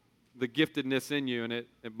the giftedness in you, and it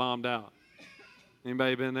bombed out.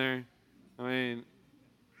 Anybody been there?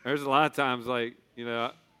 There's a lot of times,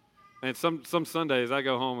 and some Sundays I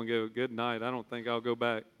go home and go, good night. I don't think I'll go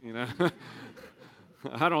back,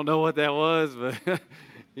 I don't know what that was, but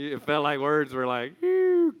it felt like words were like,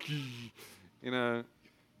 and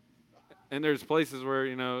there's places where,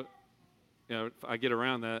 I get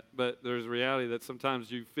around that, but there's reality that sometimes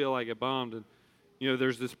you feel like it bombed, and,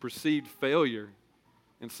 there's this perceived failure,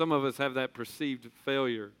 and some of us have that perceived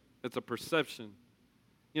failure. It's a perception.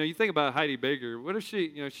 You think about Heidi Baker. What if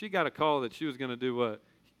she got a call that she was going to do what?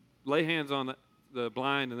 Lay hands on the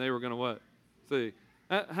blind, and they were going to what? See,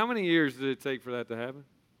 how many years did it take for that to happen?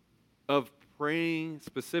 Of praying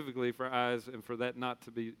specifically for eyes and for that not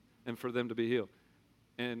to be, and for them to be healed.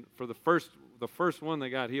 And for the first one that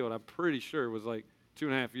got healed, I'm pretty sure was like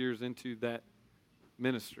 2.5 years into that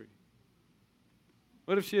ministry.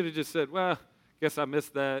 What if she had just said, well, guess I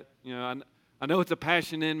missed that. I know it's a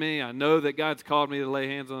passion in me. I know that God's called me to lay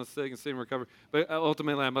hands on the sick and see them recover. But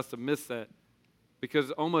ultimately, I must have missed that.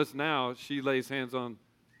 Because almost now, she lays hands on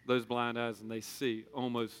those blind eyes and they see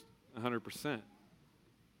almost 100%.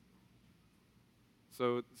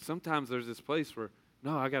 So sometimes there's this place where,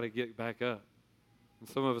 no, I got to get back up. And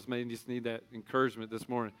some of us may just need that encouragement this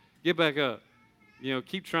morning. Get back up.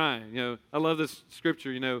 Keep trying. I love this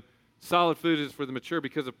scripture, solid food is for the mature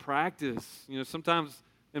because of practice. Sometimes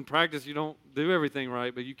in practice you don't do everything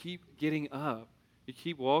right, but you keep getting up. You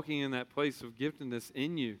keep walking in that place of giftedness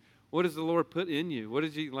in you. What does the Lord put in you? What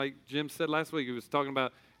did like Jim said last week? He was talking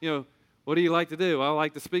about, what do you like to do? Well, I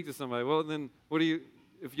like to speak to somebody. Well, then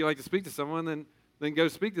if you like to speak to someone, then go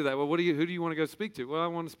speak to that. Well, who do you want to go speak to? Well, I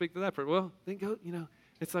want to speak to that person. Well, then go,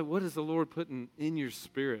 it's like, what is the Lord putting in your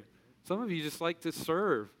spirit? Some of you just like to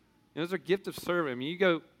serve. There's a gift of serving. I mean,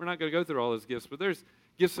 we're not going to go through all those gifts, but there's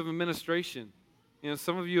gifts of administration.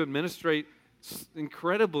 Some of you administrate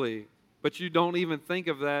incredibly, but you don't even think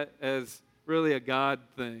of that as really a God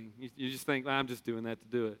thing. You just think, I'm just doing that to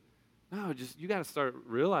do it. No, you got to start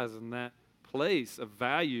realizing that place of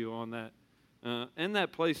value on that. And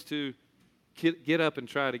that place to get up and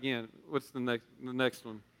try it again. What's the next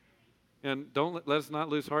one? And let us not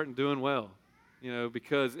lose heart in doing well,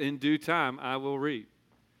 because in due time I will reap.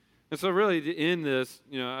 And so really to end this,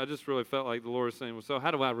 I just really felt like the Lord was saying, well, so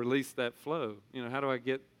how do I release that flow? How do I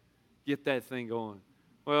get that thing going?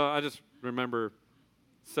 Well, I just remember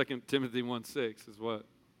 2 Timothy 1:6 is what?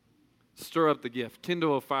 Stir up the gift.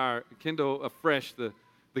 Kindle a fire. Kindle afresh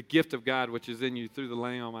the gift of God which is in you through the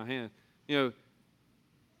laying on my hand.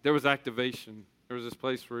 There was activation. There was this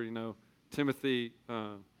place where, Timothy,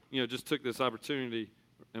 just took this opportunity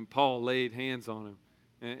and Paul laid hands on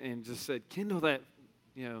him and just said, kindle that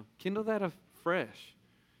afresh.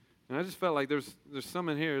 And I just felt like there's some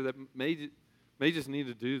in here that may just need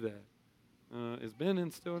to do that. Is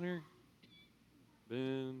Ben still in here?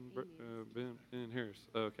 Ben Harris.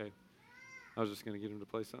 Oh, okay. I was just going to get him to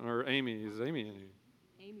play something. Or Amy. Is Amy in here?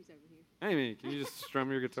 Amy's over here. Amy, can you just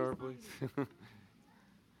strum your guitar, please?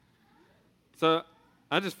 So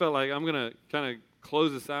I just felt like I'm going to kind of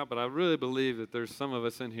close this out, but I really believe that there's some of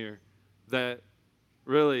us in here that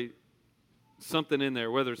really something in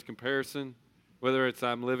there, whether it's comparison, whether it's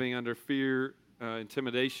I'm living under fear,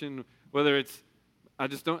 intimidation, whether it's I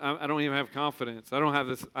don't even have confidence. I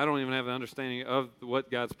don't even have an understanding of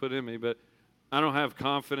what God's put in me, but I don't have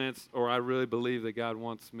confidence, or I really believe that God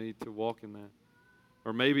wants me to walk in that.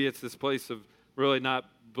 Or maybe it's this place of really not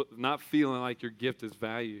feeling like your gift is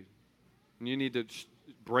valued. And you need to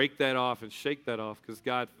break that off and shake that off because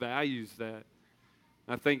God values that.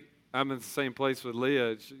 I think I'm in the same place with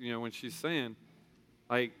Leah, when she's saying,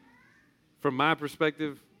 like, from my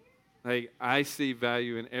perspective, like, I see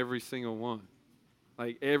value in every single one.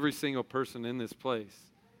 Like, every single person in this place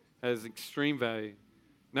has extreme value.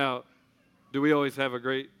 Now, do we always have a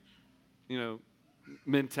great,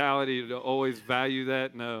 mentality to always value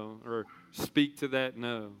that? No. Or speak to that?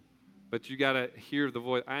 No. But you got to hear the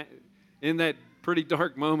voice. In that pretty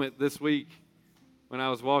dark moment this week when I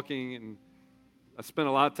was walking and I spent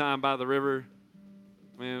a lot of time by the river,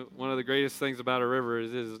 man, one of the greatest things about a river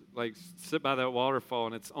is like sit by that waterfall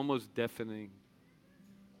and it's almost deafening.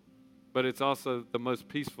 But it's also the most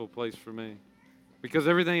peaceful place for me because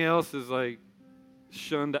everything else is like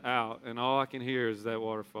shunned out and all I can hear is that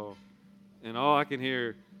waterfall. And all I can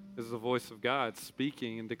hear is the voice of God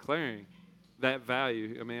speaking and declaring that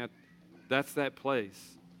value. I mean, that's that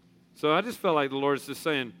place. So I just felt like the Lord's just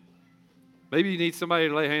saying, maybe you need somebody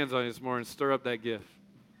to lay hands on you this morning and stir up that gift.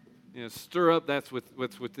 Stir up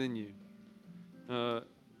what's within you.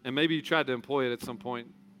 And maybe you tried to employ it at some point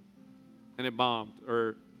and it bombed.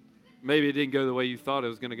 Or maybe it didn't go the way you thought it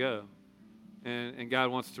was going to go. And God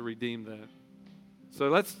wants to redeem that. So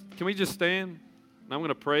can we just stand? And I'm going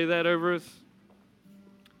to pray that over us.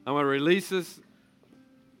 I'm going to release this.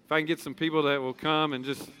 If I can get some people that will come and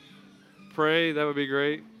just pray, that would be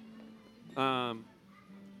great.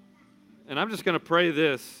 And I'm just going to pray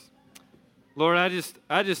this. Lord,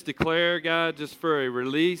 I just declare, God, just for a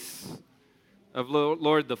release of,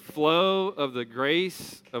 Lord, the flow of the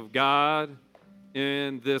grace of God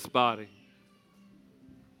in this body.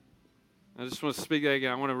 I just want to speak that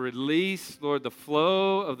again. I want to release, Lord, the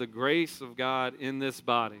flow of the grace of God in this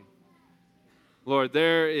body. Lord,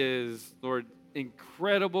 there is, Lord,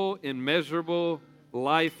 incredible, immeasurable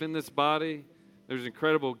life in this body. There's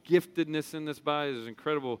incredible giftedness in this body. There's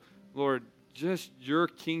incredible, Lord, just your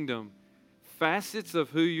kingdom. Facets of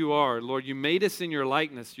who you are. Lord, you made us in your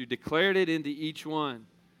likeness. You declared it into each one.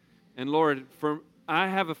 And Lord, I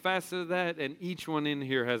have a facet of that, and each one in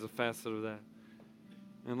here has a facet of that.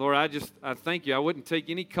 And Lord, I thank you. I wouldn't take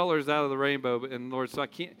any colors out of the rainbow, and Lord, so I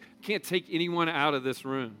can't take anyone out of this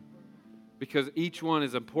room because each one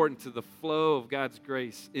is important to the flow of God's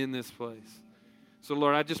grace in this place. So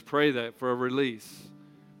Lord, I just pray that for a release.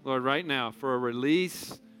 Lord, right now, for a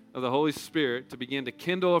release of the Holy Spirit to begin to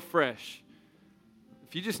kindle afresh.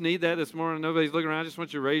 If you just need that this morning, nobody's looking around, I just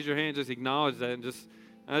want you to raise your hand, just acknowledge that, and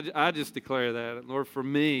I just declare that. Lord, for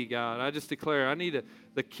me, God, I just declare I need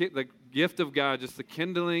the gift of God, just the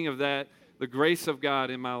kindling of that, the grace of God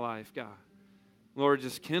in my life, God. Lord,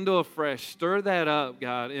 just kindle afresh. Stir that up,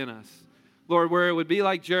 God, in us. Lord, where it would be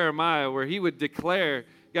like Jeremiah, where he would declare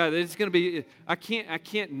God, it's going to be, I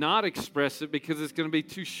can't not express it because it's going to be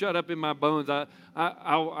too shut up in my bones. I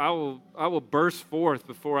will burst forth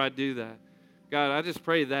before I do that. God, I just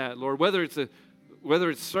pray that, Lord, whether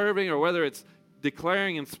it's serving or whether it's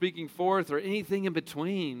declaring and speaking forth or anything in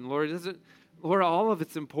between, Lord, Lord, all of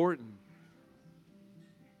it's important.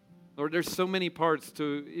 Lord, there's so many parts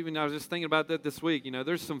to, even I was just thinking about that this week.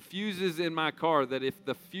 There's some fuses in my car that if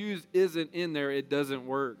the fuse isn't in there, it doesn't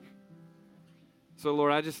work. So,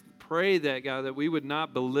 Lord, I just pray that, God, that we would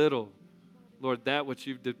not belittle, Lord, that which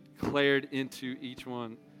you've declared into each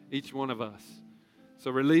one of us.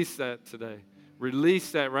 So release that today.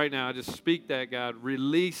 Release that right now. I just speak that, God.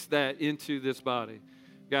 Release that into this body.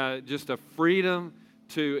 God, just a freedom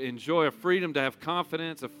to enjoy, a freedom to have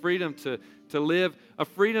confidence, a freedom to live, a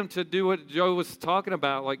freedom to do what Joe was talking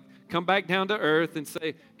about, like come back down to earth and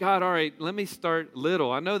say, God, all right, let me start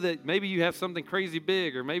little. I know that maybe you have something crazy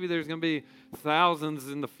big, or maybe there's going to be thousands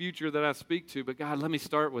in the future that I speak to, but God, let me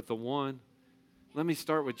start with the one. Let me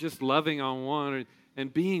start with just loving on one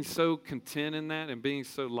and being so content in that and being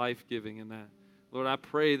so life-giving in that. Lord, I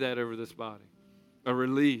pray that over this body, a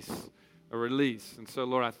release. And so,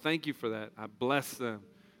 Lord, I thank you for that. I bless them,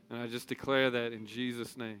 and I just declare that in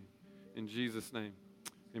Jesus' name. In Jesus' name.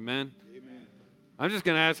 Amen. Amen. I'm just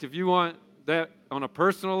going to ask if you want that on a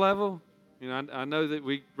personal level. I know that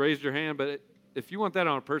we raised your hand, but if you want that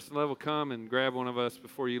on a personal level, come and grab one of us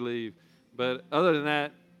before you leave. But other than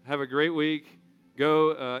that, have a great week.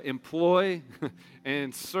 Go employ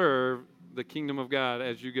and serve the kingdom of God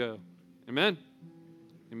as you go. Amen?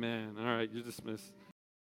 Amen. All right, you're dismissed.